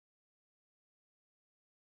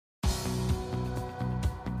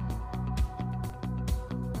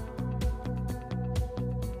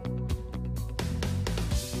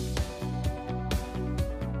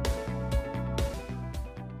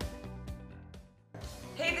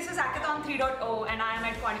Hackathon 3.0 and I am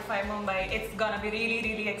at Quantiphi, Mumbai. It's gonna be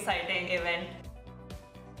really exciting event.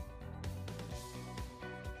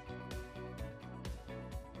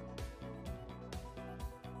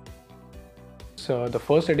 So the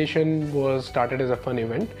first edition was started as a fun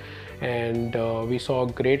event, and we saw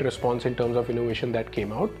a great response in terms of innovation that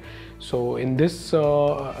came out. So in this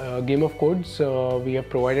game of codes, we have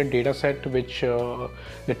provided data set which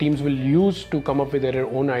the teams will use to come up with their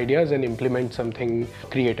own ideas and implement something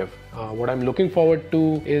creative. What I'm looking forward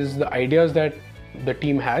to is the ideas that the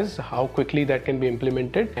team has, how quickly that can be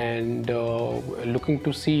implemented, and looking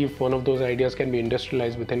to see if one of those ideas can be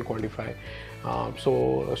industrialized within Quantiphi.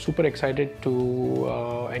 So super excited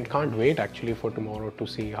to and can't wait actually for tomorrow to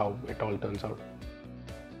see how it all turns out.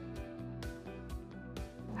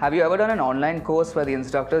 Have you ever done an online course where the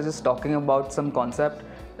instructor is just talking about some concept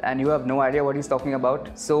and you have no idea what he's talking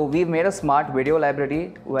about? So we've made a smart video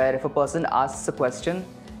library where if a person asks a question,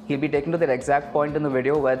 he'll be taken to the exact point in the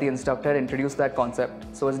video where the instructor introduced that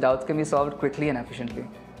concept, so his doubts can be solved quickly and efficiently.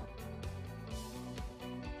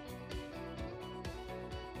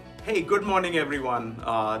 Hey, good morning everyone.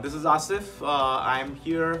 This is Asif. I'm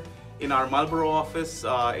here in our Marlborough office.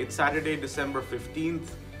 It's Saturday, December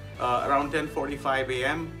 15th, around 10:45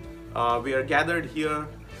 a.m. We are gathered here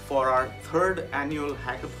for our third annual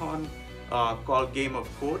hackathon called Game of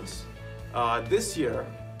Codes. This year,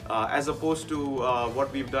 as opposed to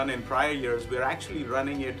what we've done in prior years, we're actually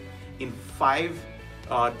running it in 5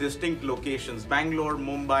 distinct locations: Bangalore,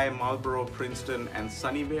 Mumbai, Marlborough, Princeton, and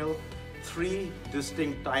Sunnyvale. 3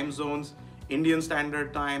 distinct time zones: Indian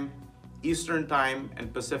Standard Time, Eastern Time,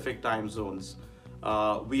 and Pacific time zones.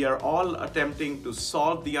 We are all attempting to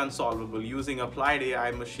solve the unsolvable using applied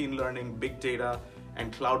AI, machine learning, big data,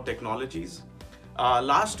 and cloud technologies.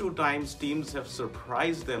 Last 2 times, teams have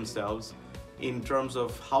surprised themselves in terms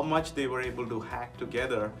of how much they were able to hack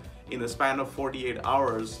together in the span of 48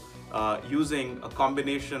 hours using a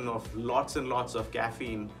combination of lots and lots of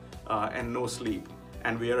caffeine and no sleep.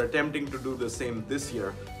 And we are attempting to do the same this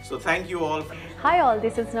year. So thank you all. Hi all,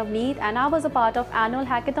 this is Navneet and I was a part of annual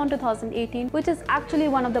Hackathon 2018, which is actually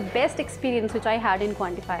one of the best experience which I had in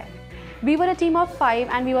Quantiphi. We were a team of 5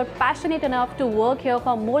 and we were passionate enough to work here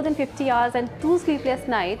for more than 50 hours and 2 sleepless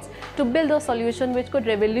nights to build a solution which could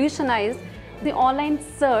revolutionize the online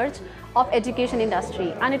search of education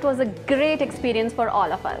industry, and it was a great experience for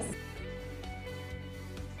all of us.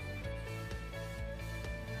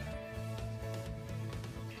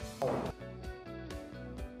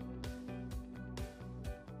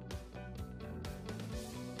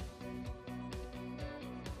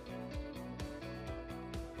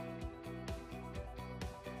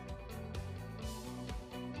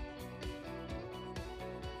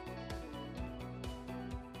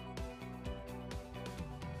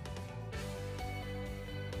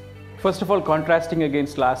 First of all, contrasting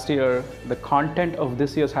against last year, the content of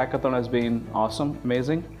this year's hackathon has been awesome,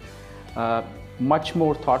 amazing. Much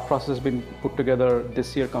more thought process has been put together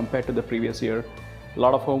this year compared to the previous year. A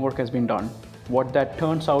lot of homework has been done. What that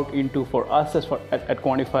turns out into for us at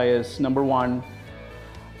Quantiphi is, number one,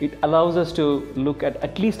 it allows us to look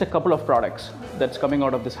at least a couple of products that's coming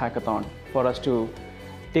out of this hackathon for us to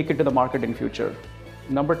take it to the market in future.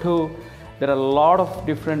 Number two, there are a lot of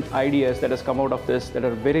different ideas that has come out of this that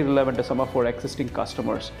are very relevant to some of our existing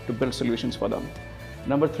customers to build solutions for them.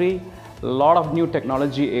 Number three, a lot of new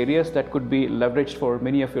technology areas that could be leveraged for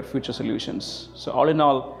many of your future solutions. So all in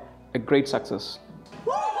all, a great success.